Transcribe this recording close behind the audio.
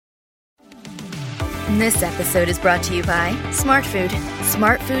This episode is brought to you by Smart Food.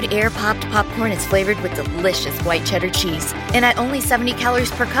 Smart Food air popped popcorn is flavored with delicious white cheddar cheese. And at only 70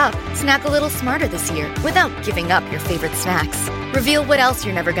 calories per cup, snack a little smarter this year without giving up your favorite snacks. Reveal what else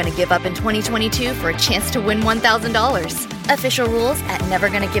you're never going to give up in 2022 for a chance to win $1,000. Official rules at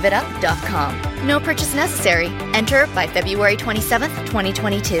nevergonnagiveit.up.com. No purchase necessary. Enter by February 27th,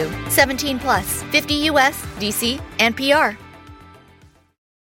 2022. 17 plus, 50 US, DC, and PR.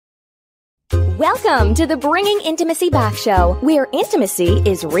 Welcome to the Bringing Intimacy Back show, where intimacy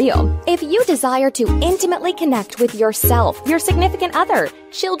is real. If you desire to intimately connect with yourself, your significant other,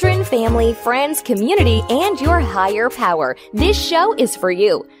 children, family, friends, community, and your higher power, this show is for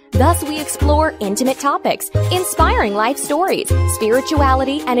you. Thus, we explore intimate topics, inspiring life stories,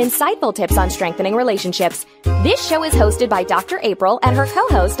 spirituality, and insightful tips on strengthening relationships. This show is hosted by Dr. April and her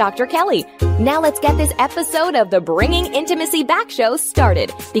co-host, Dr. Kelly. Now let's get this episode of the Bringing Intimacy Back show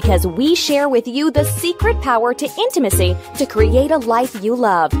started, because we share with you the secret power to intimacy to create a life you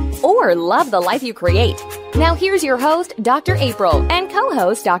love, or love the life you create. Now here's your host, Dr. April, and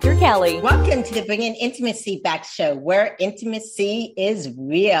co-host, Dr. Kelly. Welcome to the Bringing Intimacy Back show, where intimacy is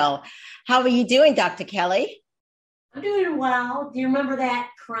real. How are you doing, Dr. Kelly? I'm doing well. Do you remember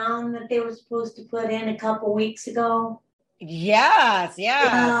that crown that they were supposed to put in a couple weeks ago? Yes.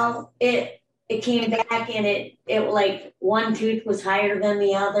 Well, it came back and it like one tooth was higher than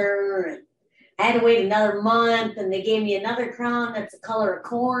the other. And I had to wait another month, and they gave me another crown that's the color of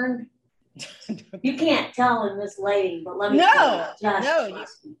corn. You can't tell in this lighting, but let me No.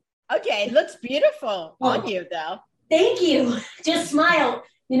 Okay, it looks beautiful on you, though. Thank you. Just smile.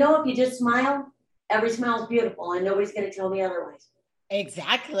 You know, if you just smile, every smile is beautiful, and nobody's going to tell me otherwise.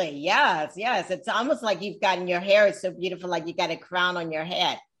 Exactly. Yes. It's almost like you've gotten your hair is so beautiful, like you got a crown on your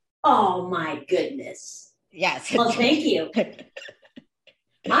head. Oh, my goodness. Yes. Well, thank you.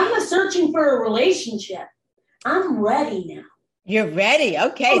 I'm searching for a relationship. I'm ready now. You're ready.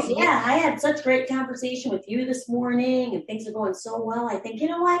 Okay. Oh, yeah, I had such great conversation with you this morning, and things are going so well. I think, you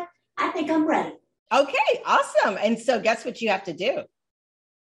know what? I think I'm ready. Okay, awesome. And so guess what you have to do?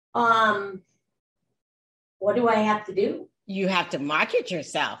 What do I have to do? You have to market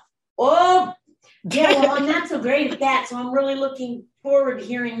yourself. Oh, yeah, well, I'm not so great at that, so I'm really looking forward to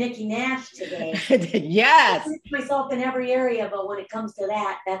hearing Nikki Nash today. Yes. I put myself in every area, but when it comes to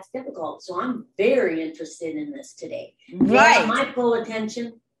that, that's difficult. So I'm very interested in this today. Right. My full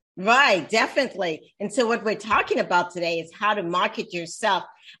attention. Right, definitely. And so what we're talking about today is how to market yourself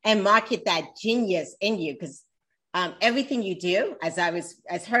and market that genius in you. Because everything you do, as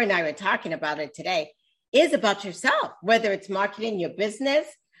her and I were talking about it today, is about yourself, whether it's marketing your business,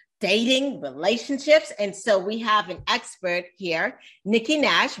 dating, relationships. And so we have an expert here, Nikki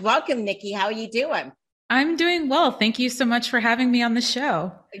Nash. Welcome, Nikki. How are you doing? I'm doing well. Thank you so much for having me on the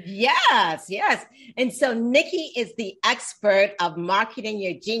show. Yes. And so Nikki is the expert of Marketing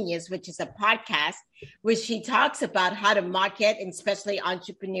Your Genius, which is a podcast where she talks about how to market, and especially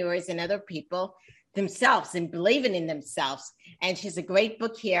entrepreneurs and other people themselves and believing in themselves. And she's a great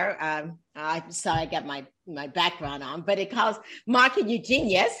book here. I'm sorry, I got my background on, but it calls Marketing Your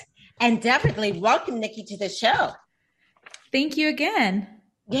Genius. And definitely welcome, Nikki, to the show. Thank you again.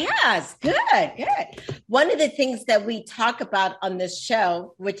 Yes, good. One of the things that we talk about on this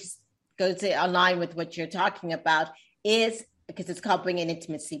show, which goes in line with what you're talking about, is, because it's called Bringing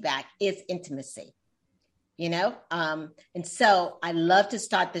Intimacy Back, is intimacy. You know? And so I love to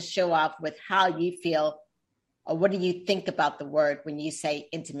start the show off with how you feel, or what do you think about the word when you say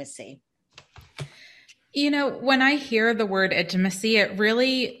intimacy? You know, when I hear the word intimacy, it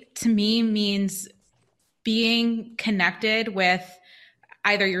really, to me, means being connected with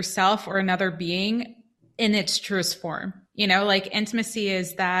either yourself or another being in its truest form. You know, like intimacy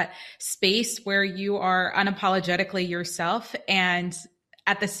is that space where you are unapologetically yourself and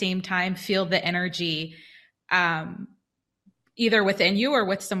at the same time feel the energy either within you or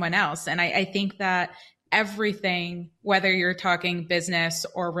with someone else. And I think that everything, whether you're talking business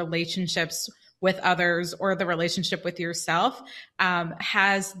or relationships with others or the relationship with yourself,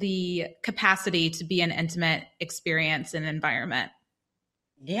 has the capacity to be an intimate experience and environment.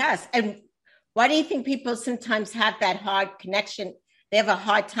 Yes. And why do you think people sometimes have that hard connection? They have a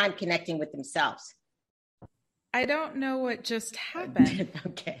hard time connecting with themselves. I don't know what just happened.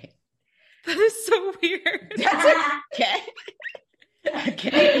 Okay. That is so weird. Okay.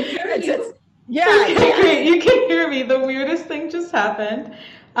 Yeah. You can hear me. The weirdest thing just happened.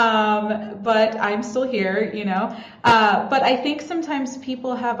 But I'm still here, you know. But I think sometimes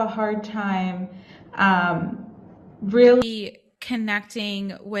people have a hard time really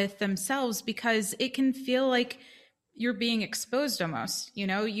connecting with themselves because it can feel like you're being exposed almost. You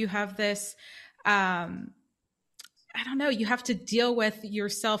know, you have this I don't know, you have to deal with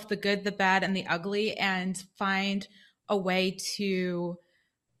yourself, the good, the bad, and the ugly, and find a way to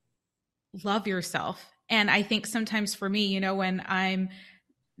love yourself. And I think sometimes for me, when I'm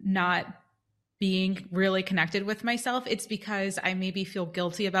not being really connected with myself, it's because I maybe feel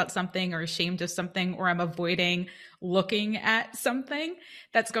guilty about something or ashamed of something, or I'm avoiding looking at something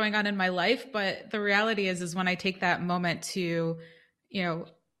that's going on in my life. But the reality is when I take that moment to,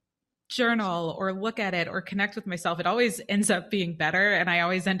 journal or look at it or connect with myself, it always ends up being better. And I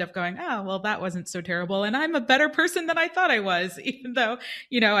always end up going, oh, well, that wasn't so terrible. And I'm a better person than I thought I was, even though,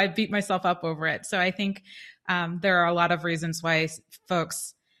 I beat myself up over it. So I think there are a lot of reasons why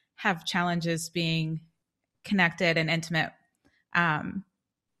folks have challenges being connected and intimate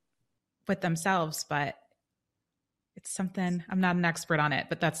with themselves, but it's something, I'm not an expert on it,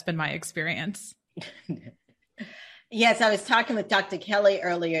 but that's been my experience. Yes, I was talking with Dr. Kelly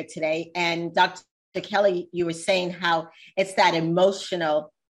earlier today, and Dr. Kelly, you were saying how it's that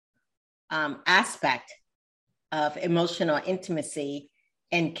emotional aspect of emotional intimacy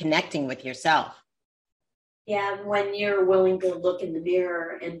and connecting with yourself. Yeah, when you're willing to look in the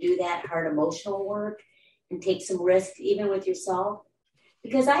mirror and do that hard emotional work and take some risk even with yourself,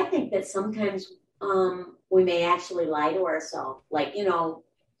 because I think that sometimes we may actually lie to ourselves. Like,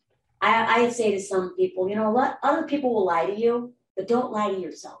 I say to some people, other people will lie to you, but don't lie to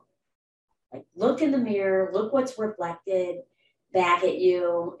yourself. Like, look in the mirror, look what's reflected back at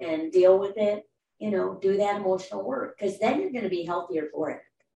you and deal with it. Do that emotional work, because then you're going to be healthier for it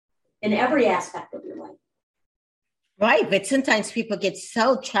in every aspect of your life. Right. But sometimes people get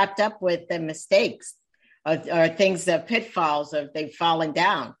so trapped up with the mistakes or things, pitfalls, or they've fallen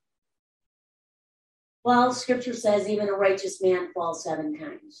down. Well, scripture says even a righteous man falls 7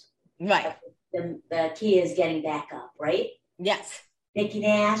 times. Right. The key is getting back up, right? Yes. Nikki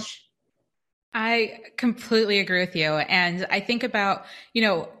Nash. I completely agree with you. And I think about,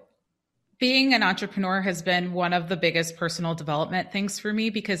 being an entrepreneur has been one of the biggest personal development things for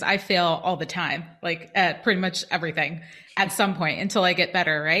me, because I fail all the time, like at pretty much everything at some point until I get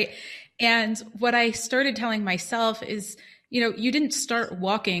better, right? And what I started telling myself is, you didn't start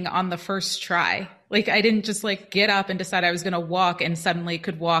walking on the first try. Like, I didn't just get up and decide I was going to walk and suddenly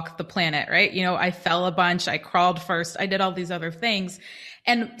could walk the planet, right? I fell a bunch. I crawled first. I did all these other things.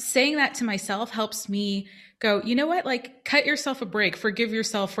 And saying that to myself helps me go, you know what? Cut yourself a break, forgive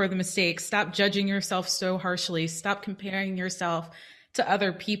yourself for the mistakes, stop judging yourself so harshly, stop comparing yourself to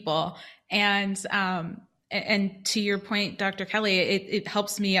other people. And to your point, Dr. Kelly, it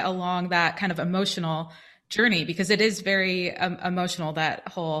helps me along that kind of emotional journey, because it is very emotional, that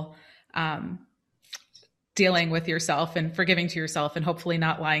whole dealing with yourself and forgiving to yourself and hopefully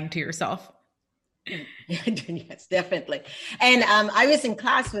not lying to yourself. Yes, definitely. And I was in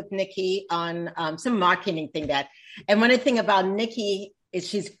class with Nikki on some marketing thing and one thing about Nikki is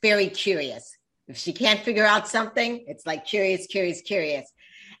she's very curious. If she can't figure out something, it's like curious.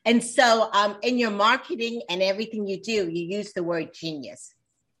 And so in your marketing and everything you do, you use the word genius.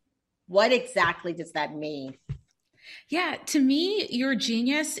 What exactly does that mean? Yeah, to me, your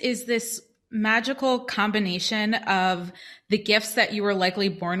genius is this magical combination of the gifts that you were likely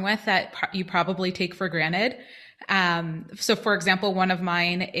born with that you probably take for granted. So for example, one of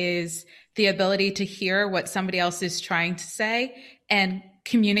mine is the ability to hear what somebody else is trying to say and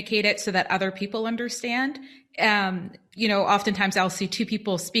communicate it so that other people understand. Oftentimes I'll see 2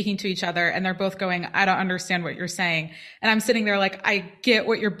 people speaking to each other and they're both going, I don't understand what you're saying. And I'm sitting there like, I get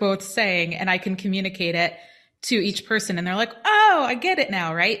what you're both saying and I can communicate it to each person. And they're like, oh, I get it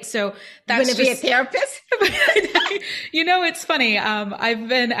now. Right. So that's going to be a therapist. It's funny. I've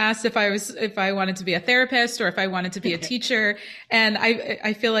been asked if I wanted to be a therapist or if I wanted to be a teacher. And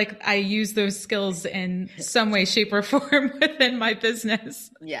I feel like I use those skills in some way, shape or form within my business.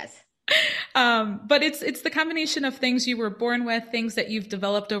 Yes. But it's the combination of things you were born with, things that you've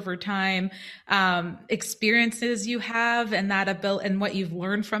developed over time, experiences you have and that ability and what you've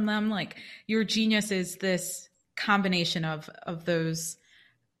learned from them. Like your genius is this combination of those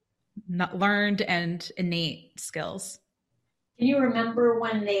not learned and innate skills. Can you remember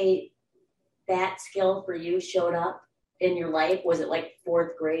when that skill for you showed up in your life? Was it like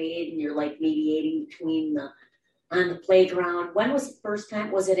 4th grade and you're like mediating between on the playground? When was the first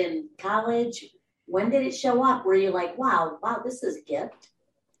time? Was it in college? When did it show up? Were you like, wow, this is a gift?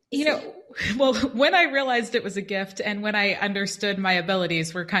 Well, when I realized it was a gift and when I understood my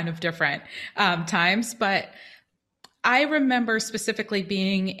abilities were kind of different times, but I remember specifically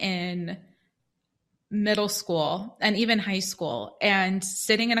being in middle school and even high school and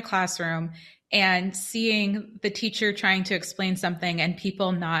sitting in a classroom and seeing the teacher trying to explain something and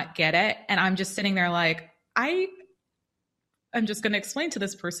people not get it. And I'm just sitting there like, I'm just going to explain to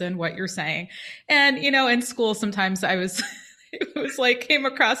this person what you're saying. And, in school, sometimes it was like came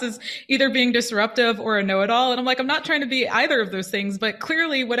across as either being disruptive or a know-it-all. And I'm like, I'm not trying to be either of those things, but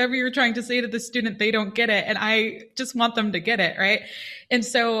clearly whatever you're trying to say to the student, they don't get it. And I just want them to get it. Right. And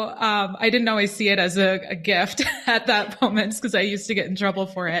so I didn't always see it as a gift at that moment because I used to get in trouble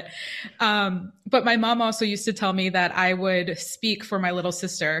for it. But my mom also used to tell me that I would speak for my little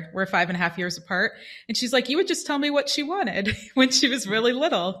sister. We're 5.5 years apart. And she's like, you would just tell me what she wanted when she was really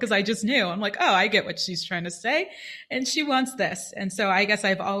little because I just knew. I'm like, oh, I get what she's trying to say. And she wants this. And so I guess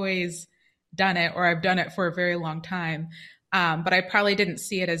I've always done it, or I've done it for a very long time. But I probably didn't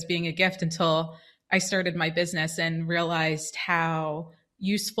see it as being a gift until I started my business and realized how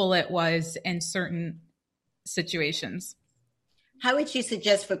useful it was in certain situations. How would you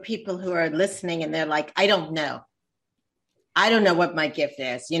suggest for people who are listening and they're like, I don't know what my gift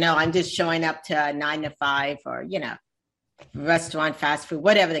is. I'm just showing up to a 9 to 5 or, restaurant, fast food,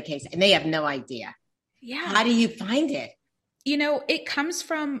 whatever the case, and they have no idea. Yeah. How do you find it? It comes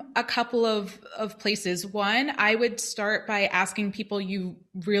from a couple of places. One, I would start by asking people you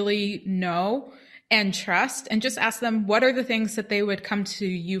really know and trust, and just ask them, what are the things that they would come to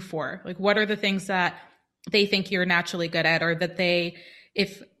you for? Like, what are the things that they think you're naturally good at, or that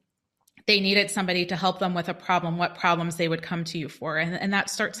if they needed somebody to help them with a problem, what problems they would come to you for. And that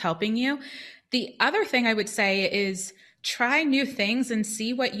starts helping you. The other thing I would say is try new things and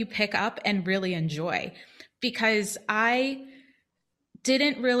see what you pick up and really enjoy. Because I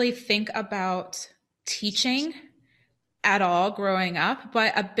didn't really think about teaching at all growing up,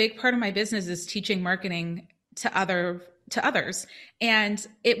 but a big part of my business is teaching marketing to others. And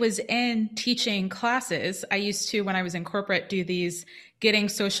it was in teaching classes. I used to, when I was in corporate, do these Getting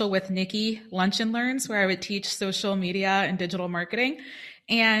Social with Nikki lunch and learns where I would teach social media and digital marketing.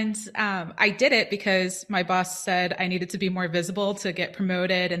 And I did it because my boss said I needed to be more visible to get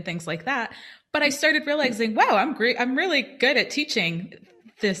promoted and things like that. But I started realizing, wow, I'm great. I'm really good at teaching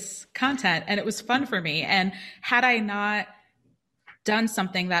this content, and it was fun for me. And had I not done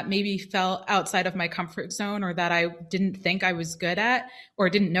something that maybe fell outside of my comfort zone, or that I didn't think I was good at, or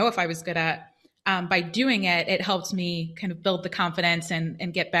didn't know if I was good at, by doing it, it helped me kind of build the confidence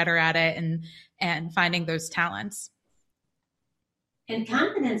and get better at it and finding those talents. And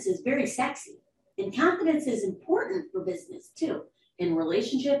confidence is very sexy. And confidence is important for business too, in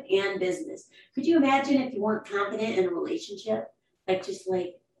relationship and business. Could you imagine if you weren't confident in a relationship?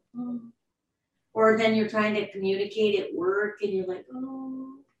 Or then you're trying to communicate at work and you're like,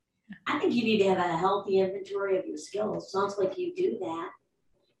 oh, I think you need to have a healthy inventory of your skills. Sounds like you do that.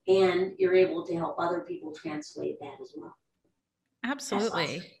 And you're able to help other people translate that as well.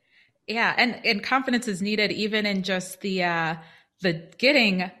 Absolutely. Awesome. Yeah. And confidence is needed even in just the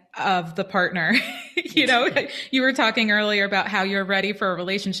getting of the partner. You were talking earlier about how you're ready for a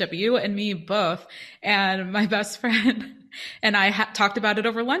relationship, you and me both. And my best friend and I talked about it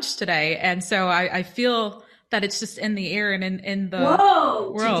over lunch today. And so I feel that it's just in the air and in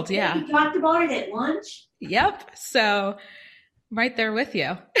the world. Yeah. You talked about it at lunch? Yep. So right there with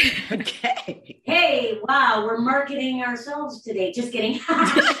you. Okay. Hey, wow. We're marketing ourselves today. Just kidding.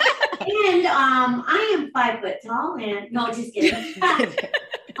 And I am 5 foot tall and no, just kidding.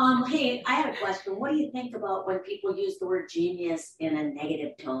 Hey, I have a question. What do you think about when people use the word genius in a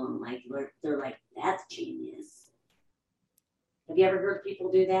negative tone? Like they're like, that's genius. Have you ever heard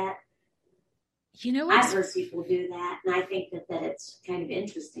people do that? I've heard people do that, and I think that it's kind of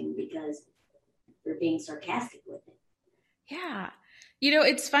interesting because they're being sarcastic with it. Yeah.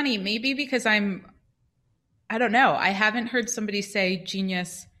 It's funny, maybe because I don't know. I haven't heard somebody say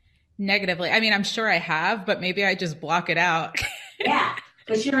genius negatively. I mean, I'm sure I have, but maybe I just block it out. Yeah,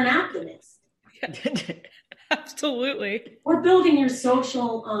 because you're an optimist. Yeah. Absolutely. We're building your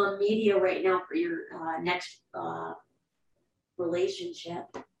social media right now for your next relationship.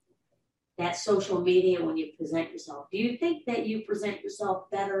 That social media when you present yourself. Do you think that you present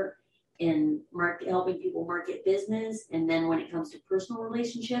yourself better in helping people market business, and then when it comes to personal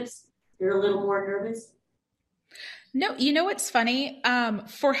relationships, you're a little more nervous? No, what's funny?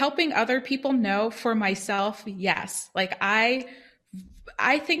 For helping other people, no. For myself, yes. Like I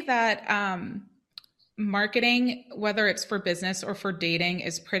think that marketing, whether it's for business or for dating,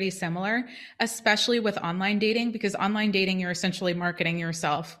 is pretty similar, especially with online dating, because online dating, you're essentially marketing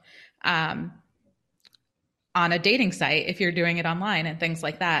yourself on a dating site if you're doing it online and things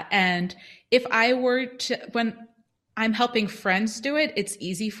like that. And if I were to, when I'm helping friends do it, it's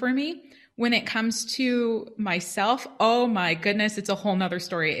easy for me. when it comes to myself, oh my goodness, it's a whole nother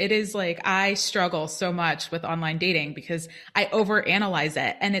story. It is like, I struggle so much with online dating because I overanalyze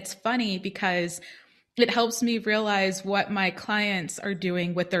it. And it's funny because it helps me realize what my clients are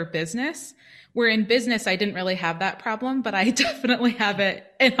doing with their business. Where in business, I didn't really have that problem, but I definitely have it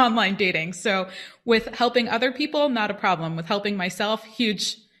in online dating. So with helping other people, not a problem. With helping myself,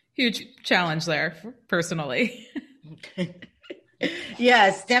 huge challenge there personally.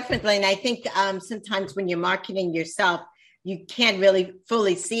 Yes, definitely. And I think sometimes when you're marketing yourself, you can't really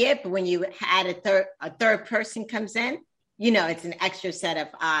fully see it. But when you add a third person comes in, it's an extra set of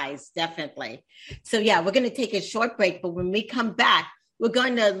eyes, definitely. So yeah, we're going to take a short break. But when we come back, we're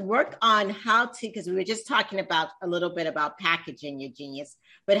going to work on how to, because we were just talking about a little bit about packaging your genius,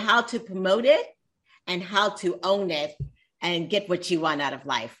 but how to promote it and how to own it and get what you want out of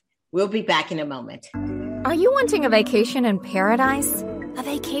life. We'll be back in a moment. Are you wanting a vacation in paradise? A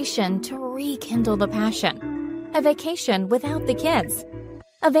vacation to rekindle the passion? A vacation without the kids?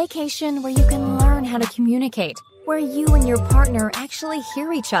 A vacation where you can learn how to communicate, where you and your partner actually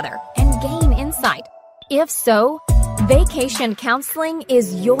hear each other and gain insight? If so, vacation counseling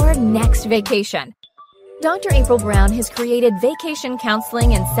is your next vacation. Dr. April Brown has created vacation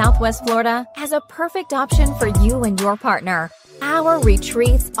counseling in Southwest Florida as a perfect option for you and your partner. Our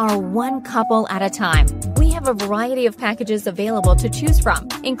retreats are one couple at a time. We have a variety of packages available to choose from,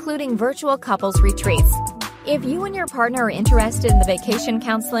 including virtual couples retreats. If you and your partner are interested in the vacation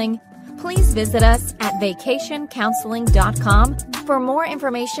counseling, please visit us at vacationcounseling.com for more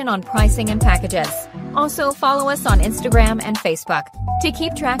information on pricing and packages. Also, follow us on Instagram and Facebook. To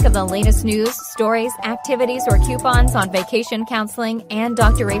keep track of the latest news, stories, activities, or coupons on vacation counseling and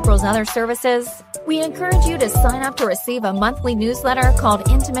Dr. April's other services, we encourage you to sign up to receive a monthly newsletter called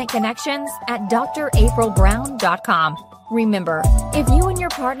Intimate Connections at draprilbrown.com. Remember, if you and your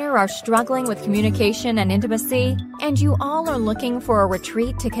partner are struggling with communication and intimacy, and you all are looking for a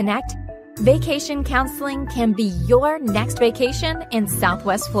retreat to connect, vacation counseling can be your next vacation in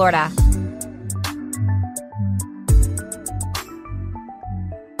Southwest Florida.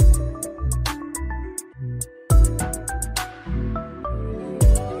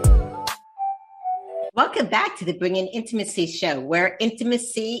 Welcome back to the Bringing Intimacy show, where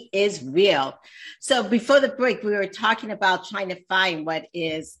intimacy is real. So before the break, we were talking about trying to find what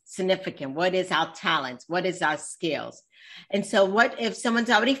is significant, what is our talents, what is our skills. And so what if someone's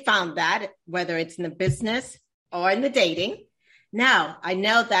already found that, whether it's in the business or in the dating? Now, I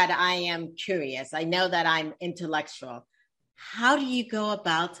know that I am curious. I know that I'm intellectual. How do you go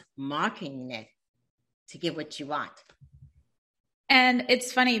about marketing it to get what you want? And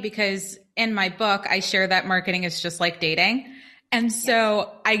it's funny because in my book, I share that marketing is just like dating. And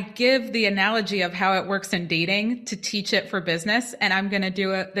so I give the analogy of how it works in dating to teach it for business. And I'm going to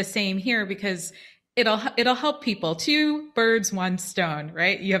do the same here because it'll help people. Two birds, one stone,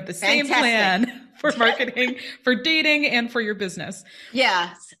 right? You have the same plan for marketing, for dating, and for your business.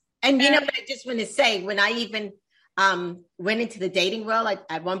 Yes. And you know what I just want to say, when I even went into the dating world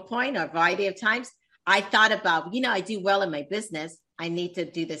at one point or a variety of times, I thought about, I do well in my business. I need to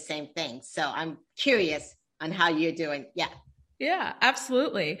do the same thing. So I'm curious on how you're doing. Yeah. Yeah,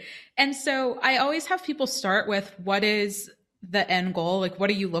 absolutely. And so I always have people start with what is the end goal? Like, what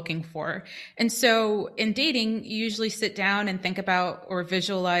are you looking for? And so in dating, you usually sit down and think about or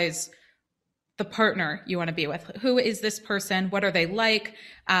visualize the partner you want to be with. Who is this person? What are they like?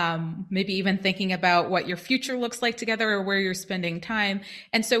 Maybe even thinking about what your future looks like together or where you're spending time.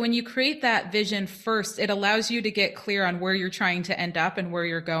 And so when you create that vision first, it allows you to get clear on where you're trying to end up and where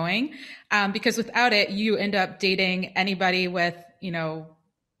you're going. Because without it, you end up dating anybody with,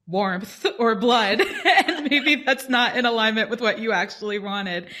 warmth or blood. And maybe that's not in alignment with what you actually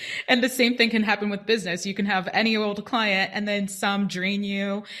wanted. And the same thing can happen with business. You can have any old client and then some drain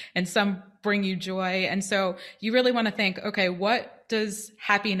you and some bring you joy. And so you really want to think, okay, what does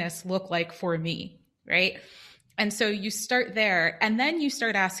happiness look like for me? Right. And so you start there and then you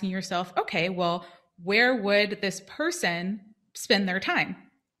start asking yourself, okay, well, where would this person spend their time?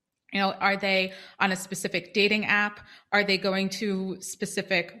 Are they on a specific dating app? Are they going to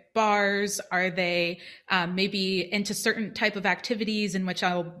specific bars? Are they maybe into certain type of activities in which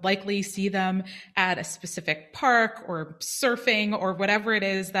I'll likely see them at a specific park or surfing or whatever it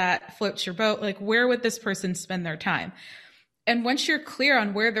is that floats your boat? Like, where would this person spend their time? And once you're clear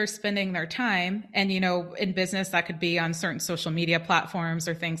on where they're spending their time, and, in business, that could be on certain social media platforms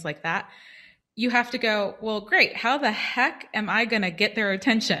or things like that, you have to go, well, great. How the heck am I going to get their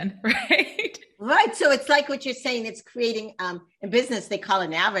attention? Right. Right. So it's like what you're saying. It's creating, in business, they call it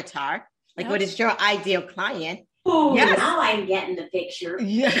an avatar. Like, what is your ideal client? Oh, Yes. now I'm getting the picture.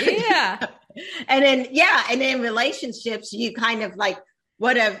 Yeah. And then relationships, you kind of like,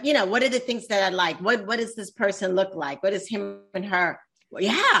 what are the things that I like? What does this person look like? What is him and her? Well,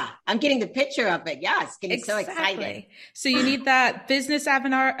 yeah, I'm getting the picture of it. Yeah, it's getting so excited. So you need that business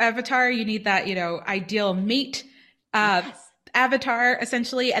avatar. You need that, ideal mate avatar,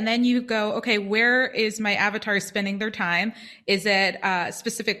 essentially. And then you go, okay, where is my avatar spending their time? Is it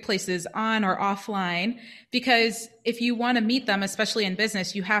specific places on or offline? Because if you want to meet them, especially in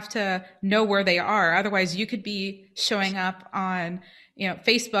business, you have to know where they are. Otherwise, you could be showing up on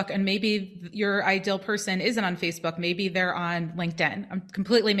Facebook, and maybe your ideal person isn't on Facebook. Maybe they're on LinkedIn. I'm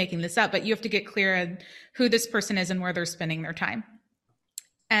completely making this up, but you have to get clear on who this person is and where they're spending their time.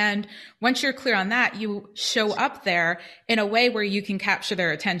 And once you're clear on that, you show up there in a way where you can capture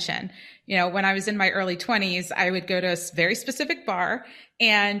their attention. When I was in my early 20s, I would go to a very specific bar,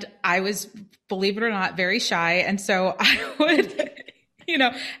 and I was, believe it or not, very shy. And so I would,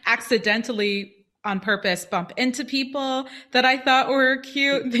 accidentally on purpose bump into people that I thought were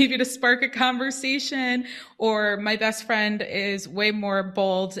cute, maybe to spark a conversation. Or my best friend is way more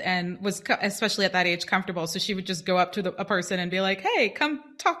bold and was, especially at that age, comfortable. So she would just go up to a person and be like, hey, come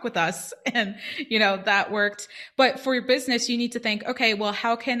talk with us. And, that worked. But for your business, you need to think, okay, well,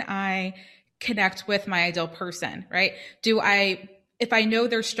 how can I connect with my ideal person, right? If I know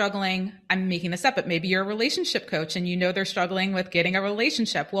they're struggling, I'm making this up, but maybe you're a relationship coach and they're struggling with getting a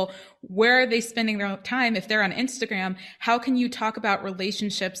relationship. Well, where are they spending their time? If they're on Instagram, how can you talk about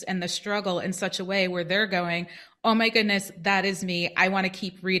relationships and the struggle in such a way where they're going, oh my goodness, that is me. I want to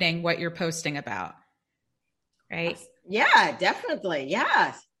keep reading what you're posting about. Right? Yeah, definitely.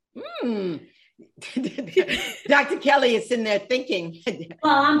 Yes. Dr. Kelly is in there thinking.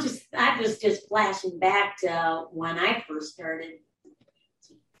 Well, I was just flashing back to when I first started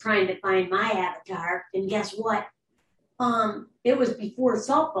trying to find my avatar, and guess what? It was before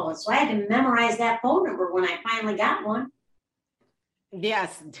cell phones, so I had to memorize that phone number when I finally got one.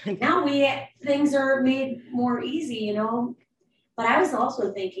 Yes. Now things are made more easy, But I was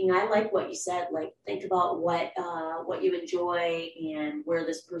also thinking, I like what you said. Like, think about what you enjoy and where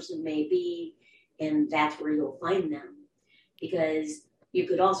this person may be, and that's where you'll find them. Because you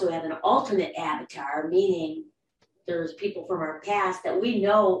could also have an alternate avatar, meaning there's people from our past that we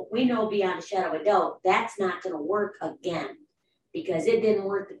know beyond a shadow of a doubt that's not going to work again because it didn't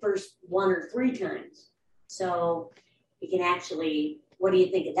work the first 1 or 3 times. So you can actually, what do you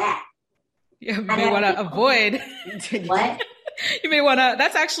think of that? Yeah, you may want to avoid. What? You may want to,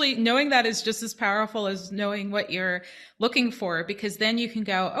 that's actually, knowing that is just as powerful as knowing what you're looking for, because then you can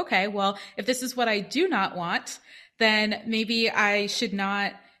go, okay, well, if this is what I do not want, then maybe I should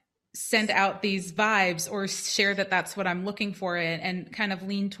not send out these vibes or share that that's what I'm looking for, and kind of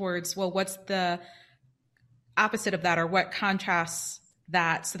lean towards, well, what's the opposite of that, or what contrasts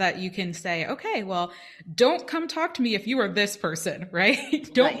that, so that you can say, okay, well, don't come talk to me if you are this person,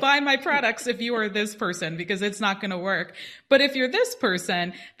 right? Don't buy my products if you are this person, because it's not going to work. But if you're this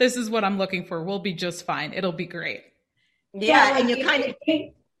person, this is what I'm looking for. We'll be just fine. It'll be great. Yeah. And you kind of,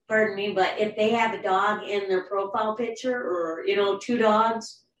 pardon me, but if they have a dog in their profile picture, or, 2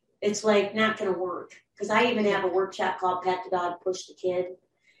 dogs, it's like not going to work. Because I even have a workshop called Pet the Dog, Push the Kid.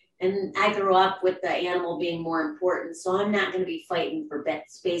 And I grew up with the animal being more important. So I'm not going to be fighting for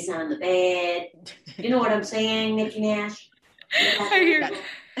space on the bed. You know what I'm saying, Nikki Nash? I hear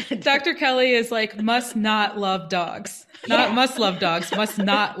Dr. Kelly is like, must not love dogs. Not must love dogs, must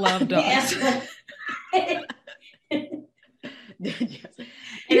not love dogs. Yeah. And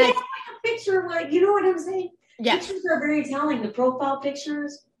a picture, like, you know what I'm saying? Yeah. Pictures are very telling. The profile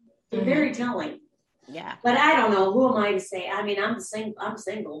pictures, they're very telling. Yeah. But I don't know. Who am I to say? I mean, I'm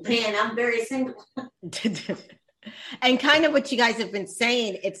single. Man, I'm very single. And kind of what you guys have been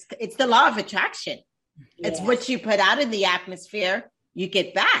saying, it's the law of attraction. Yes. It's what you put out in the atmosphere, you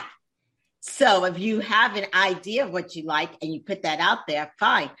get back. So if you have an idea of what you like and you put that out there,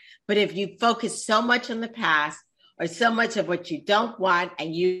 fine. But if you focus so much on the past or so much of what you don't want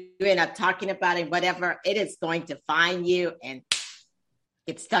and you end up talking about it, whatever, it is going to find you and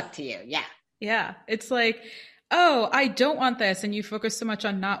get stuck to you. Yeah. Yeah. It's like, oh, I don't want this. And you focus so much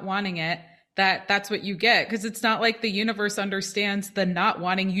on not wanting it that's what you get. Because it's not like the universe understands the not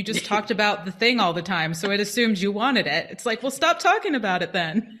wanting. You just talked about the thing all the time. So it assumes you wanted it. It's like, well, stop talking about it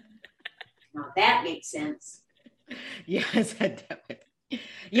then. Now that makes sense. Yes, definitely.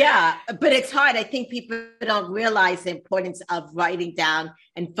 Yeah, but it's hard. I think people don't realize the importance of writing down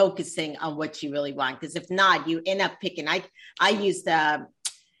and focusing on what you really want. Because if not, you end up picking. I use the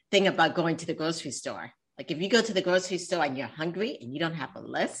thing about going to the grocery store. Like if you go to the grocery store and you're hungry and you don't have a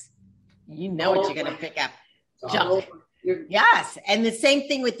list, you know what you're going to pick up. Jump. Yes. And the same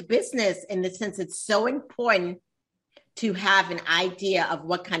thing with business, in the sense it's so important to have an idea of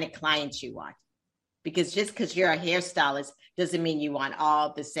what kind of clients you want. Because just because you're a hairstylist doesn't mean you want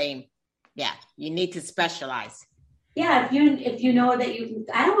all the same. Yeah, you need to specialize. Yeah, if you know that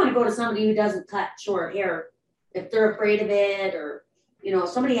I don't want to go to somebody who doesn't cut short hair if they're afraid of it, or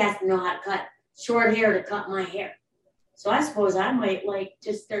somebody has to know how to cut short hair to cut my hair. So I suppose I might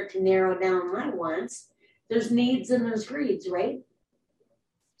just start to narrow down my wants. There's needs and there's greeds, right?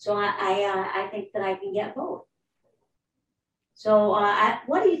 So I think that I can get both. So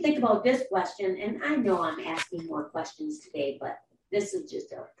what do you think about this question? And I know I'm asking more questions today, but this is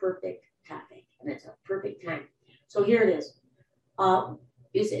just a perfect topic, and it's a perfect time. So here it is.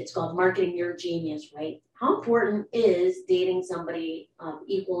 It's called Marketing Your Genius, right? How important is dating somebody of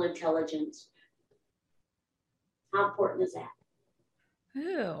equal intelligence? How important is that?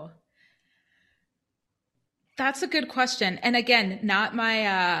 Ooh, that's a good question. And again, not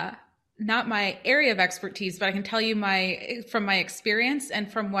my area of expertise, but I can tell you from my experience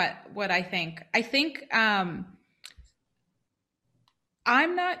and from what I think. I think I'm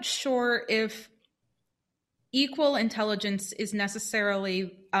not sure if equal intelligence is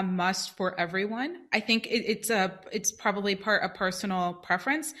necessarily a must for everyone. I think it's probably a personal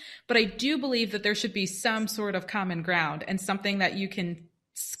preference, but I do believe that there should be some sort of common ground and something that you can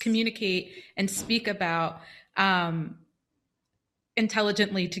communicate and speak about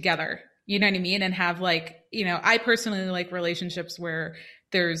intelligently together. You know what I mean? And have I personally like relationships where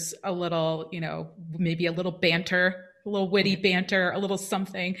there's a little, maybe a little banter, a little witty banter, a little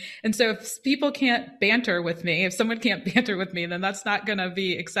something. And so if people can't banter with me, if someone can't banter with me, then that's not going to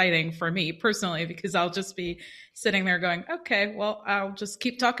be exciting for me personally, because I'll just be sitting there going, okay, well, I'll just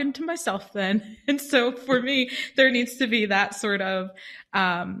keep talking to myself then. And so for me, there needs to be that sort of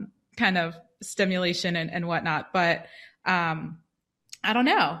kind of stimulation and whatnot. But I don't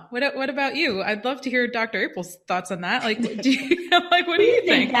know. What about you? I'd love to hear Dr. April's thoughts on that. What do you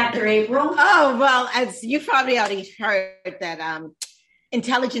think, Dr. April? Oh, well, as you probably already heard, that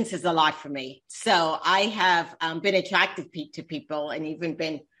intelligence is a lot for me. So I have been attracted to people and even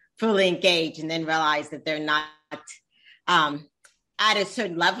been fully engaged, and then realized that they're not at a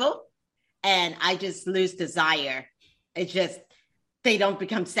certain level, and I just lose desire. It's just, they don't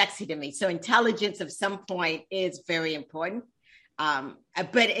become sexy to me. So intelligence at some point is very important.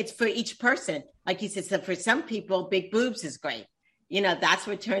 But it's for each person. Like you said, so for some people, big boobs is great. That's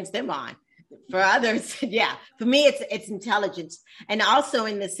what turns them on. For others, yeah. For me, it's intelligence. And also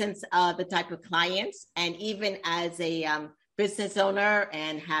in the sense of the type of clients, and even as a business owner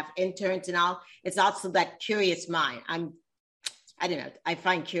and have interns and all, it's also that curious mind. I don't know. I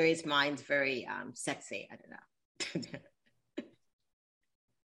find curious minds very sexy. I don't know.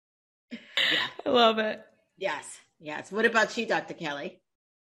 Yeah. I love it. Yes. What about you, Dr. Kelly?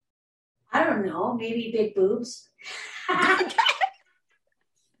 I don't know. Maybe big boobs.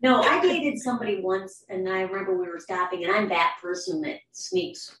 No, I dated somebody once, and I remember we were stopping, and I'm that person that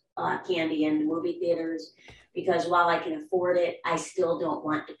sneaks candy in the movie theaters, because while I can afford it, I still don't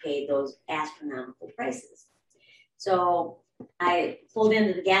want to pay those astronomical prices. So I pulled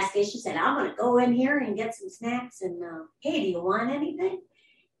into the gas station, said, I'm going to go in here and get some snacks, and hey, do you want anything?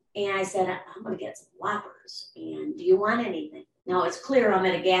 And I said, I'm going to get some Whoppers. And do you want anything? Now, it's clear I'm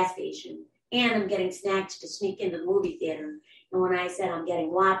at a gas station, and I'm getting snacks to sneak into the movie theater. And when I said I'm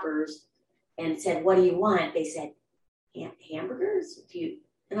getting Whoppers and said, what do you want? They said, hamburgers?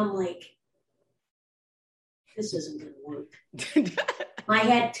 And I'm like, this isn't going to work. My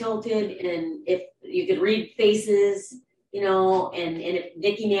head tilted, and if you could read faces, and if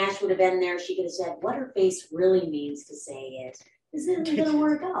Nikki Nash would have been there, she could have said, what her face really means to say is, this isn't going to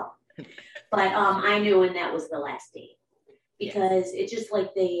work out. But I knew, and that was the last date, because it's just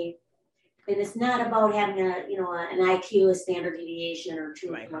like and it's not about having an IQ, a standard deviation or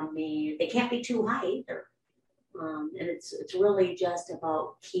two from me. They can't be too high either. And it's really just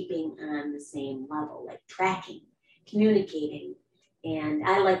about keeping on the same level, like tracking, communicating. And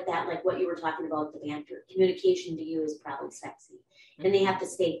I like that, like what you were talking about, the banter. Communication to you is probably sexy. And they have to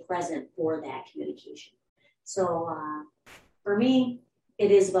stay present for that communication. So for me,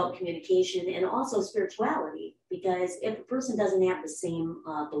 it is about communication and also spirituality, because if a person doesn't have the same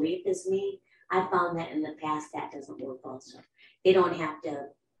belief as me, I found that in the past that doesn't work also. They don't have to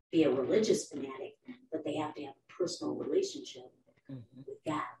be a religious fanatic, but they have to have a personal relationship with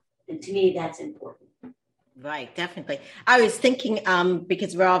God. And to me, that's important. Right, definitely. I was thinking,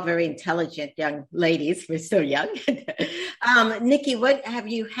 because we're all very intelligent young ladies, we're still young. Nikki, what have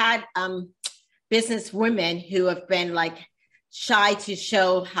you had business women who have been like shy to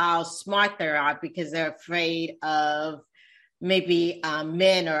show how smart they are because they're afraid of maybe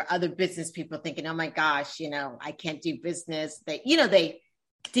men or other business people thinking, oh my gosh, I can't do business. They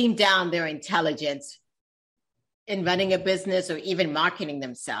deem down their intelligence in running a business or even marketing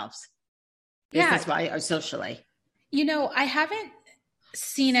themselves, business-wise or socially. I haven't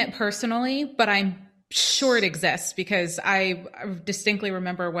seen it personally, but I'm sure it exists because I distinctly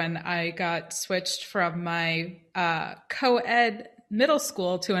remember when I got switched from my co-ed middle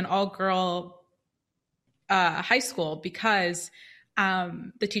school to an all-girl high school because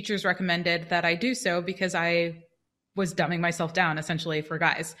the teachers recommended that I do so because I was dumbing myself down essentially for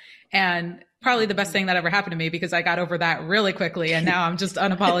guys. And probably the best thing that ever happened to me because I got over that really quickly. And now I'm just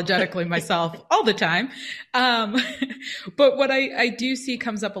unapologetically myself all the time. But what I do see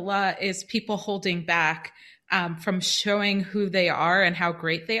comes up a lot is people holding back from showing who they are and how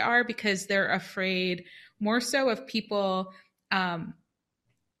great they are because they're afraid more so of people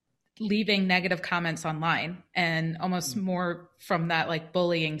leaving negative comments online and almost more from that like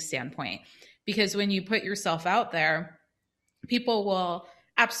bullying standpoint. Because when you put yourself out there, people will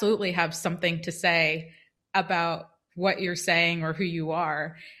absolutely have something to say about what you're saying or who you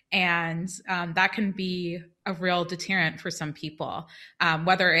are. And that can be a real deterrent for some people,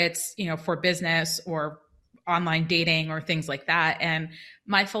 whether it's, for business or online dating or things like that. And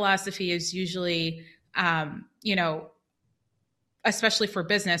my philosophy is usually, especially for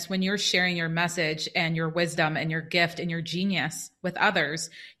business, when you're sharing your message and your wisdom and your gift and your genius with others,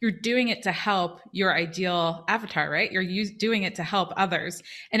 you're doing it to help your ideal avatar, right? You're doing it to help others.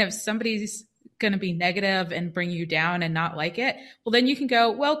 And if somebody's going to be negative and bring you down and not like it, well, then you can go,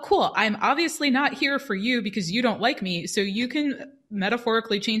 well, cool. I'm obviously not here for you because you don't like me. So you can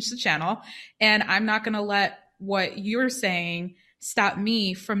metaphorically change the channel. And I'm not going to let what you're saying stop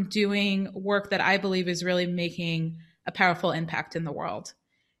me from doing work that I believe is really making a powerful impact in the world,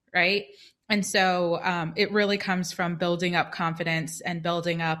 right? And so it really comes from building up confidence and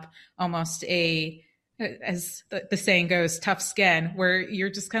building up almost as the saying goes, tough skin, where you're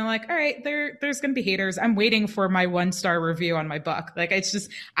just kind of like, all right, there's going to be haters. I'm waiting for my 1-star review on my book. Like, I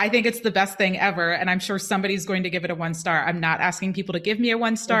think it's the best thing ever. And I'm sure somebody's going to give it a 1-star. I'm not asking people to give me a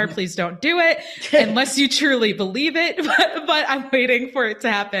 1-star. Mm-hmm. Please don't do it unless you truly believe it. But I'm waiting for it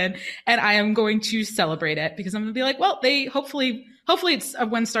to happen. And I am going to celebrate it because I'm going to be like, well, hopefully it's a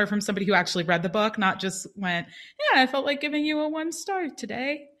 1-star from somebody who actually read the book, not just went, yeah, I felt like giving you a 1-star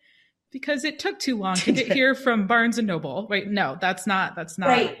today because it took too long to get here from Barnes and Noble. Wait, no, that's not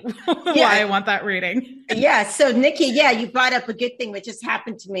right. Why I want that rating. Yeah. So Nikki, you brought up a good thing, which has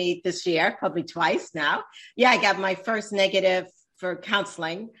happened to me this year, probably twice now. Yeah. I got my first negative for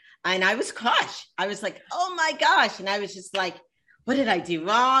counseling and I was crushed. I was like, oh my gosh. And I was just like, what did I do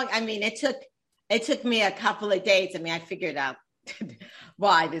wrong? I mean, it took me a couple of days. I mean, I figured out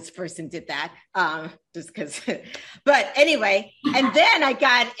why this person did that, just because. But anyway, and then I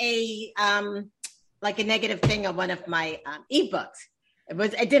got a negative thing on one of my ebooks.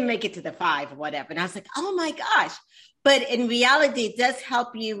 It didn't make it to the 5 or whatever, and I was like, oh my gosh! But in reality, it does help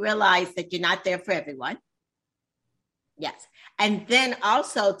you realize that you're not there for everyone. Yes, and then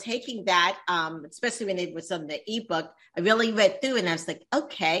also taking that, especially when it was on the ebook, I really read through, and I was like,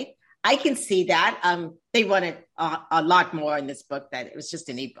 okay. I can see that. They wanted a lot more in this book that it was just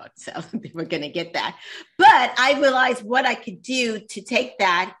an ebook. So they were going to get that. But I realized what I could do to take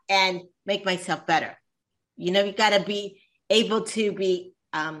that and make myself better. You got to be able to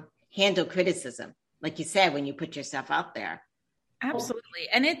handle criticism. Like you said, when you put yourself out there. Absolutely.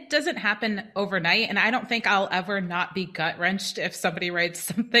 And it doesn't happen overnight. And I don't think I'll ever not be gut wrenched if somebody writes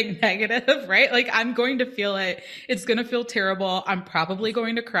something negative, right? Like I'm going to feel it. It's going to feel terrible. I'm probably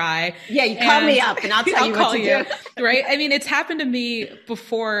going to cry. Yeah. You call me up and I'll tell you what to do. Right. I mean, it's happened to me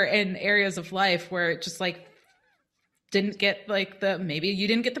before in areas of life where it just like didn't get like maybe you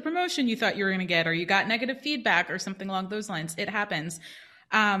didn't get the promotion you thought you were going to get, or you got negative feedback or something along those lines. It happens.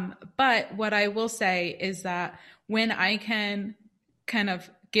 But what I will say is that when I can kind of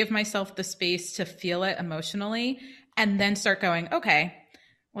give myself the space to feel it emotionally and then start going, okay,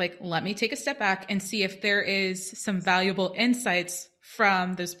 like, let me take a step back and see if there is some valuable insights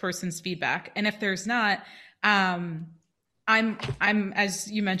from this person's feedback. And if there's not, I'm, as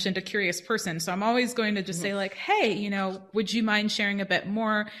you mentioned, a curious person. So I'm always going to just say like, hey, would you mind sharing a bit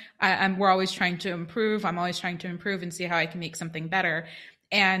more? We're always trying to improve. I'm always trying to improve and see how I can make something better.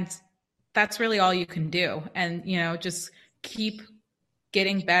 And that's really all you can do. And, just keep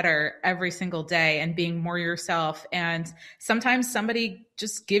getting better every single day and being more yourself. And sometimes somebody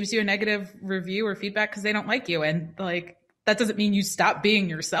just gives you a negative review or feedback because they don't like you. And like, that doesn't mean you stop being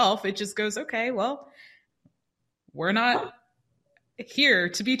yourself. It just goes, okay, well, we're not here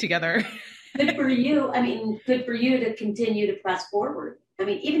to be together. Good for you. I mean, good for you to continue to press forward. I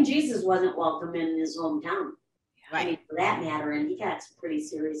mean, even Jesus wasn't welcome in his hometown. Right. I mean, for that matter, and he got some pretty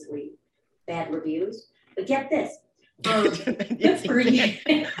seriously bad reviews. But get this. Good for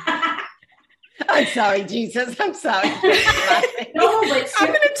you. I'm sorry, Jesus. I'm sorry. No, but I'm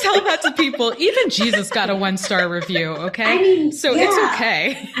going to tell that to people. Even Jesus got a 1-star review, okay? I mean, so it's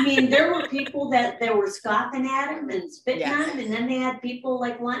okay. I mean, there were people that were scoffing at him and spitting on him, and then they had people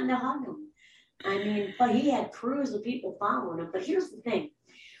like wanting to hug him. I mean, but he had crews of people following him. But here's the thing.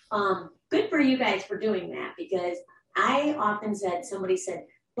 Good for you guys for doing that, because I often said, somebody said,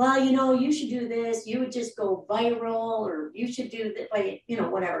 well, you know, you should do this. You would just go viral, or you should do that, like, you know,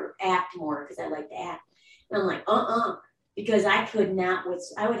 whatever, act more, because I like to act. And I'm like, because I could not,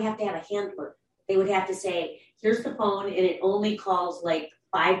 I would have to have a handler. They would have to say, here's the phone, and it only calls like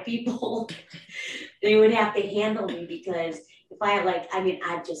 5 people. They would have to handle me, because if I'm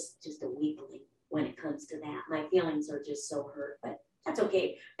just a weakling when it comes to that. My feelings are just so hurt, but that's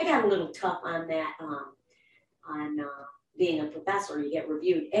okay. I got a little tough on that, being a professor. You get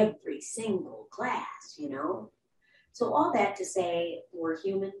reviewed every single class, you know. So all that to say, we're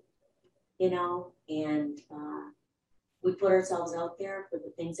human, you know, and we put ourselves out there for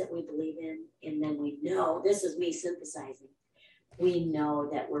the things that we believe in, and then we know, this is me synthesizing, we know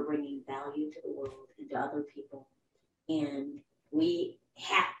that we're bringing value to the world and to other people, and we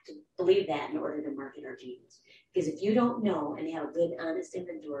have to believe that in order to market our genius. Because if you don't know and have a good, honest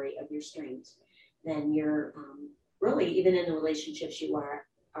inventory of your strengths, then you're really, even in the relationships you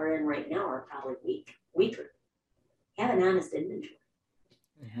are in right now, are probably weaker. Have an honest inventory.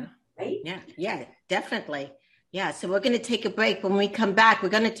 Mm-hmm. Right? Yeah, definitely. Yeah, so we're going to take a break. When we come back, we're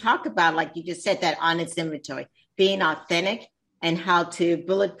going to talk about, like you just said, that honest inventory, being authentic, and how to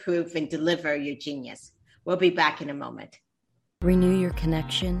bulletproof and deliver your genius. We'll be back in a moment. Renew your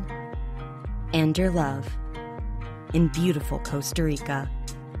connection and your love in beautiful Costa Rica.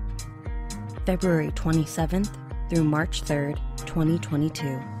 February 27th through March 3rd,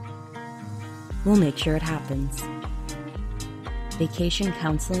 2022. We'll make sure it happens. Vacation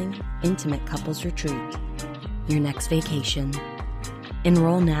Counseling Intimate Couples Retreat. Your next vacation.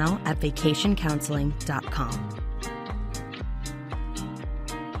 Enroll now at vacationcounseling.com.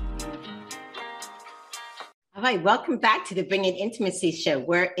 All right, welcome back to the Bringing Intimacy show,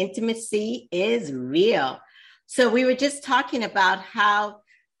 where intimacy is real. So we were just talking about how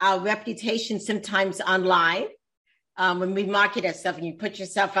our reputation sometimes online, when we market ourselves and you put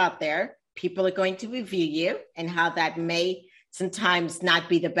yourself out there, people are going to review you, and how that may sometimes not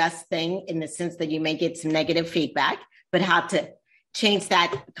be the best thing, in the sense that you may get some negative feedback, but how to change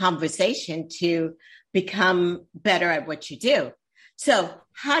that conversation to become better at what you do. So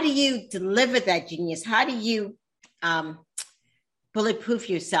how do you deliver that genius? How do you bulletproof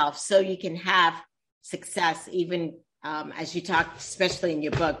yourself so you can have success, even as you talk, especially in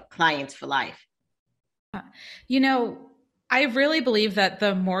your book, Clients for Life? You know, I really believe that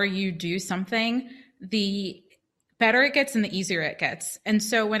the more you do something, the better it gets and the easier it gets. And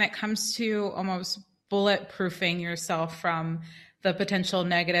so when it comes to almost bulletproofing yourself from the potential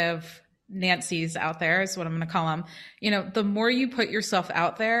negative Nancy's out there, is what I'm going to call them, you know, the more you put yourself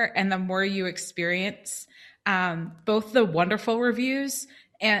out there and the more you experience both the wonderful reviews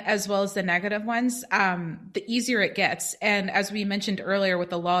and as well as the negative ones, the easier it gets. And as we mentioned earlier with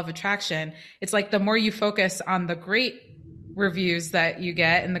the law of attraction, it's like the more you focus on the great reviews that you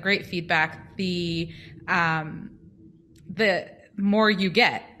get and the great feedback, the more you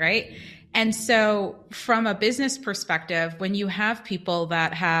get, right? And so from a business perspective, when you have people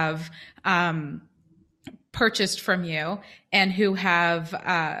that have purchased from you and who have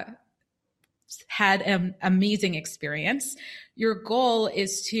had an amazing experience, your goal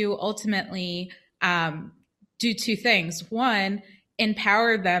is to ultimately do 2 things. One,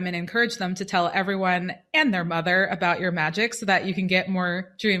 empower them and encourage them to tell everyone and their mother about your magic so that you can get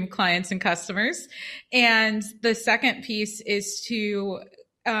more dream clients and customers. And the second piece is to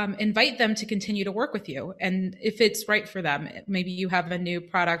invite them to continue to work with you. And if it's right for them, maybe you have a new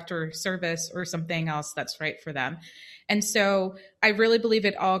product or service or something else that's right for them. And so I really believe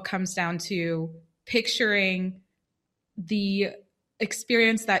it all comes down to picturing the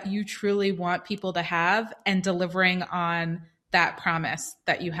experience that you truly want people to have and delivering on that promise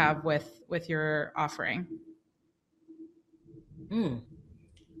that you have with your offering.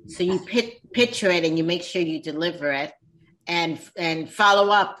 So you picture it and you make sure you deliver it, and follow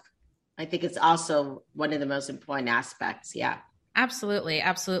up. I think it's also one of the most important aspects. Yeah. Absolutely.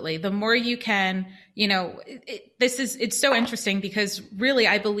 Absolutely. The more you can, it's so interesting because really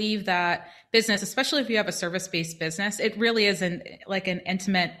I believe that business, especially if you have a service-based business, it really is an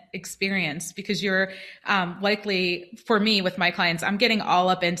intimate experience because you're likely, for me with my clients, I'm getting all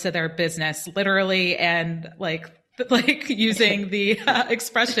up into their business literally and like using the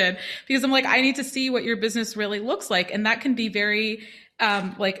expression because I'm like, I need to see what your business really looks like. And that can be very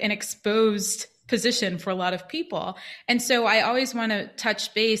an exposed position for a lot of people. And so I always want to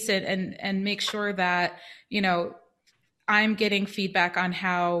touch base and make sure that, I'm getting feedback on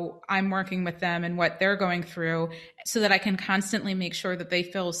how I'm working with them and what they're going through so that I can constantly make sure that they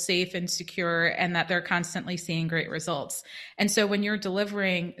feel safe and secure and that they're constantly seeing great results. And so when you're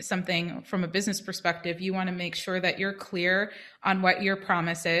delivering something from a business perspective, you want to make sure that you're clear on what your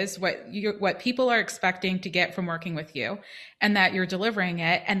promise is, what people are expecting to get from working with you, and that you're delivering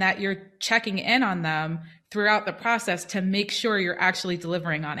it and that you're checking in on them throughout the process to make sure you're actually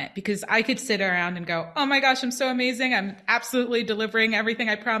delivering on it. Because I could sit around and go, oh my gosh, I'm so amazing. I'm absolutely delivering everything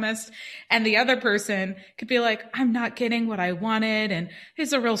I promised. And the other person could be like, I'm not getting what I wanted. And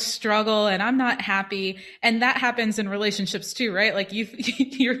it's a real struggle and I'm not happy. And that happens in relationships too, right? Like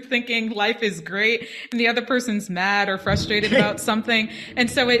you're thinking life is great and the other person's mad or frustrated about something. And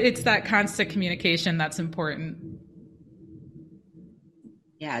so it's that constant communication that's important.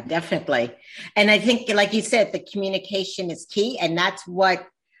 Yeah, definitely. And I think, like you said, the communication is key, and that's what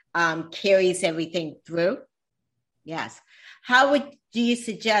carries everything through. Yes. How do you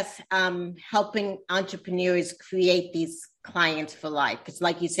suggest helping entrepreneurs create these clients for life? Because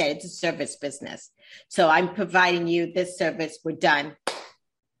like you said, it's a service business. So I'm providing you this service. We're done.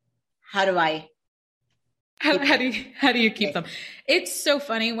 How do I? How do you keep them? It's so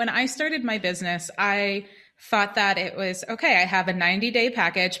funny. When I started my business, I thought that it was, okay, I have a 90-day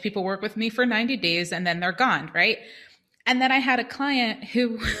package. People work with me for 90 days and then they're gone, right? And then I had a client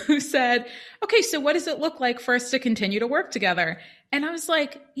who said, okay, so what does it look like for us to continue to work together? And I was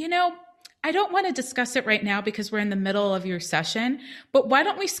like, I don't want to discuss it right now because we're in the middle of your session, but why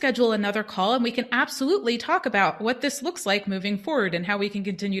don't we schedule another call and we can absolutely talk about what this looks like moving forward and how we can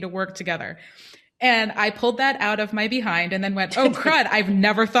continue to work together. And I pulled that out of my behind and then went, oh, crud, I've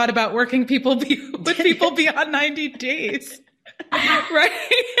never thought about working with people beyond 90 days. Right?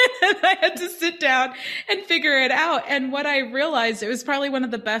 And I had to sit down and figure it out. And what I realized, it was probably one of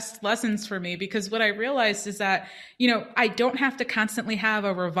the best lessons for me, because what I realized is that, I don't have to constantly have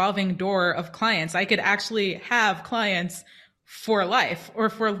a revolving door of clients. I could actually have clients for life or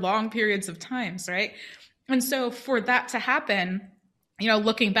for long periods of times, right? And so for that to happen,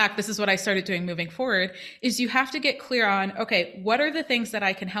 looking back, this is what I started doing moving forward, is you have to get clear on, okay, what are the things that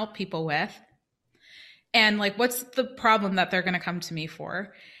I can help people with? And what's the problem that they're going to come to me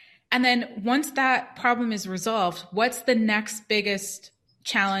for? And then once that problem is resolved, what's the next biggest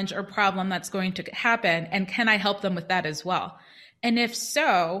challenge or problem that's going to happen? And can I help them with that as well? And if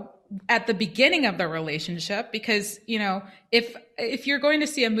so, at the beginning of the relationship, because, if you're going to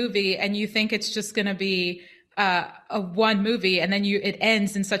see a movie and you think it's just going to be a one movie and then it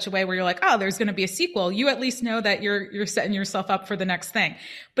ends in such a way where you're like, oh, there's going to be a sequel, you at least know that you're setting yourself up for the next thing.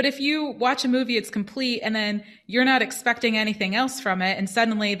 But if you watch a movie, it's complete, and then you're not expecting anything else from it, and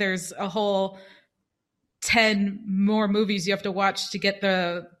suddenly there's a whole 10 more movies you have to watch to get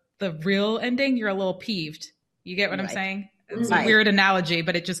the real ending, you're a little peeved. You get what I'm saying? It's a weird analogy,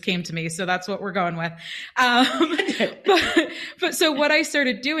 but it just came to me. So that's what we're going with. But so what I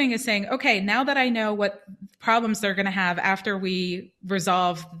started doing is saying, okay, now that I know what problems they're going to have after we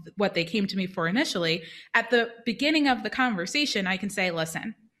resolve what they came to me for initially, at the beginning of the conversation, I can say,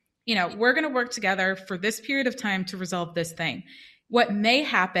 listen, we're going to work together for this period of time to resolve this thing. What may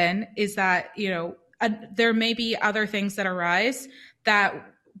happen is that, there may be other things that arise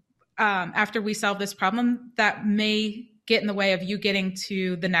that after we solve this problem that may get in the way of you getting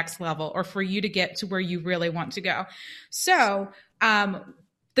to the next level or for you to get to where you really want to go. So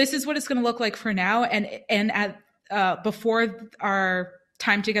this is what it's going to look like for now. And at before our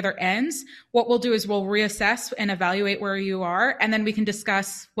time together ends, what we'll do is we'll reassess and evaluate where you are, and then we can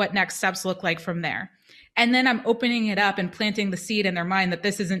discuss what next steps look like from there. And then I'm opening it up and planting the seed in their mind that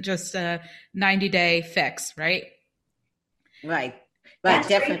this isn't just a 90-day fix, right? Right. That's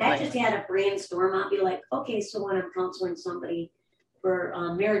definitely. Great. I just had a brainstorm. I'll be like, okay, so when I'm counseling somebody for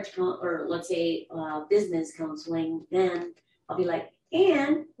marriage or let's say business counseling, then I'll be like,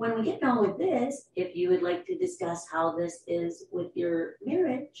 and when we get done with this, if you would like to discuss how this is with your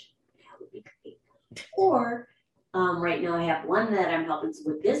marriage, that would be great. Or right now I have one that I'm helping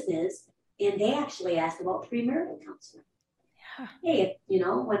with business, and they actually asked about premarital counseling. Yeah. Hey,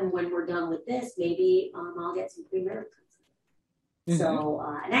 when we're done with this, maybe I'll get some premarital counseling. So,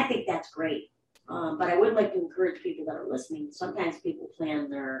 and I think that's great. But I would like to encourage people that are listening. Sometimes people plan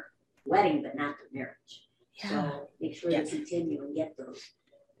their wedding, but not their marriage. Yeah. So make sure they continue and get those.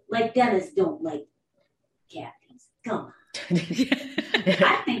 Like dentists don't like cavities. Come on.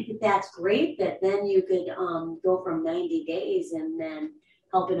 I think that's great that then you could go from 90 days and then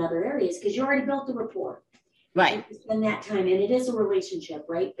help in other areas because you already built the rapport. Right. You spend that time, and it is a relationship,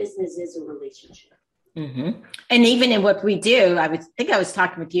 right? Business is a relationship. And even in what we do, I was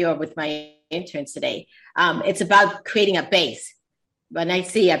talking with you or with my interns today. It's about creating a base. When I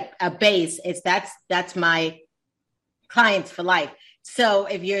see a base, that's my clients for life. So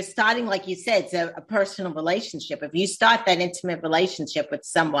if you're starting, like you said, it's a personal relationship. If you start that intimate relationship with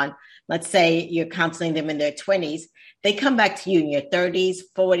someone, let's say you're counseling them in their 20s, they come back to you in your 30s,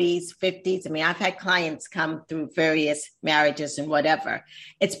 40s, 50s. I mean, I've had clients come through various marriages and whatever.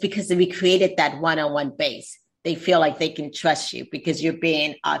 It's because we created that one-on-one base. They feel like they can trust you because you're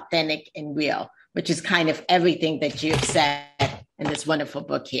being authentic and real, which is kind of everything that you've said in this wonderful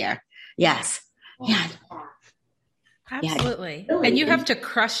book here. Yes. Yeah. Absolutely. And you have to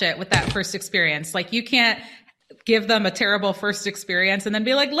crush it with that first experience. Like you can't give them a terrible first experience and then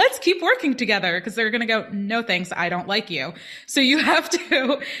be like, let's keep working together. Because they're going to go, no, thanks. I don't like you. So you have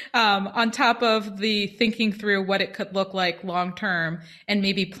to, on top of the thinking through what it could look like long-term and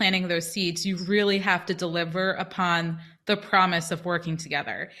maybe planting those seeds, you really have to deliver upon the promise of working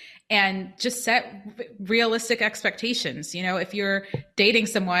together and just set realistic expectations. You know, if you're dating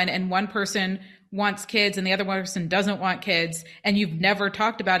someone and one person wants kids and the other person doesn't want kids and you've never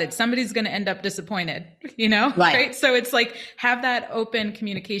talked about it, somebody's going to end up disappointed, you know? Right. So it's like, have that open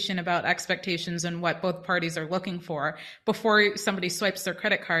communication about expectations and what both parties are looking for before somebody swipes their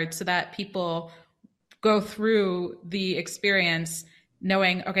credit card so that people go through the experience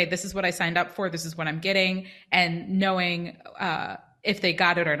knowing, okay, this is what I signed up for. This is what I'm getting, and knowing if they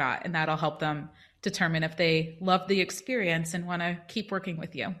got it or not. And that'll help them determine if they love the experience and want to keep working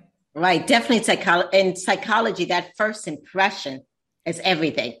with you. Right. Definitely in psychology, that first impression is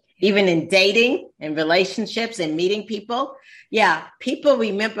everything, even in dating and relationships and meeting people. Yeah. People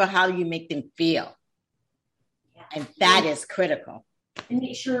remember how you make them feel. Yeah. And that is critical. And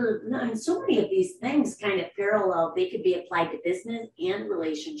make sure, and so many of these things kind of parallel, they could be applied to business and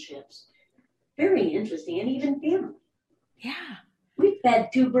relationships. Very interesting. And even family. Yeah. We fed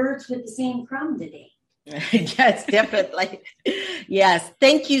two birds with the same crumb today. Yes, definitely. Yes.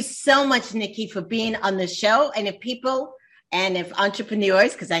 Thank you so much, Nikki, for being on the show. And if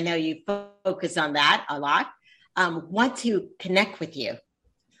entrepreneurs, because I know you focus on that a lot, want to connect with you,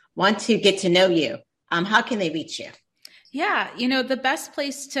 want to get to know you, how can they reach you? Yeah. You know, the best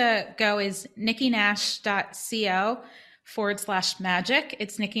place to go is nikkinash.co/magic.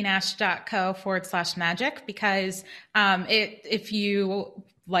 It's nikkinash.co/magic because if you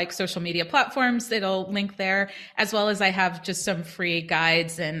like social media platforms, it'll link there, as well as I have just some free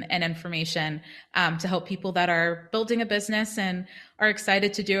guides and information to help people that are building a business and are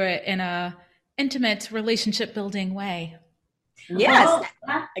excited to do it in a intimate relationship building way. Yes.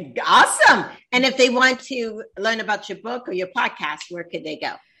 Awesome. And if they want to learn about your book or your podcast, where could they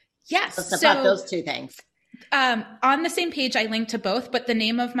go? Yes. Tell us about those two things. On the same page, I link to both, but the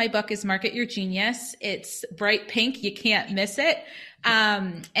name of my book is Market Your Genius. It's bright pink. You can't miss it.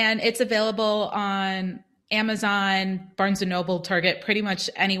 And it's available on Amazon, Barnes & Noble, Target, pretty much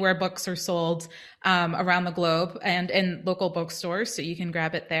anywhere books are sold around the globe and in local bookstores. So you can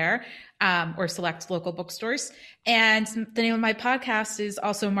grab it there or select local bookstores. And the name of my podcast is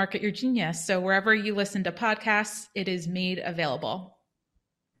also Market Your Genius. So wherever you listen to podcasts, it is made available.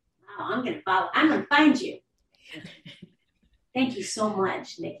 Wow, I'm going to follow. I'm going to find you. Thank you so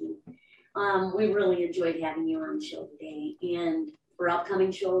much, Nikki. We really enjoyed having you on the show today. And for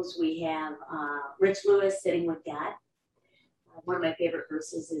upcoming shows, we have Rich Lewis, Sitting with God. One of my favorite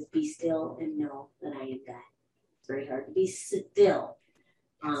verses is, be still and know that I am God. It's very hard to be still.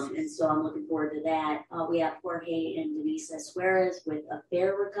 And so I'm looking forward to that. We have Jorge and Denise Suarez with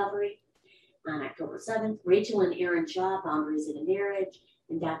Affair Recovery on October 7th. Rachel and Aaron Shaw, Boundaries in a Marriage.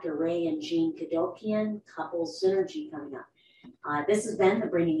 And Dr. Ray and Jean Kadokian, Couples Synergy, coming up. This has been the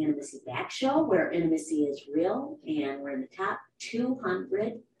Bringing Intimacy Back show, where intimacy is real, and we're in the top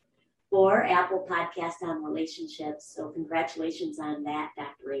 200 for Apple Podcast on relationships. So congratulations on that,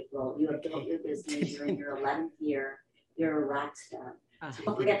 Dr. April. You have built your business. You're in your 11th year. You're a rock star. So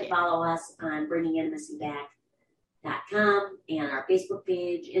don't forget to follow us on bringingintimacyback.com and our Facebook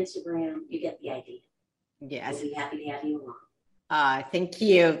page, Instagram. You get the idea. Yes. We'll be happy to have you along. Thank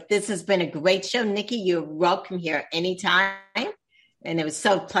you. This has been a great show. Nikki, you're welcome here anytime. And it was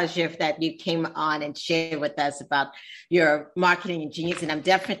so pleasure that you came on and shared with us about your marketing genius. And I'm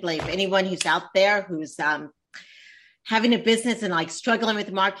definitely, if anyone who's out there who's having a business and like struggling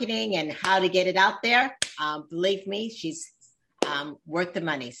with marketing and how to get it out there, believe me, she's worth the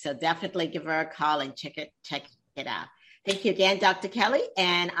money. So definitely give her a call and check it out. Thank you again, Dr. Kelly.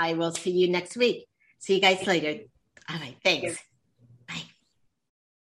 And I will see you next week. See you guys later. All right. Thanks.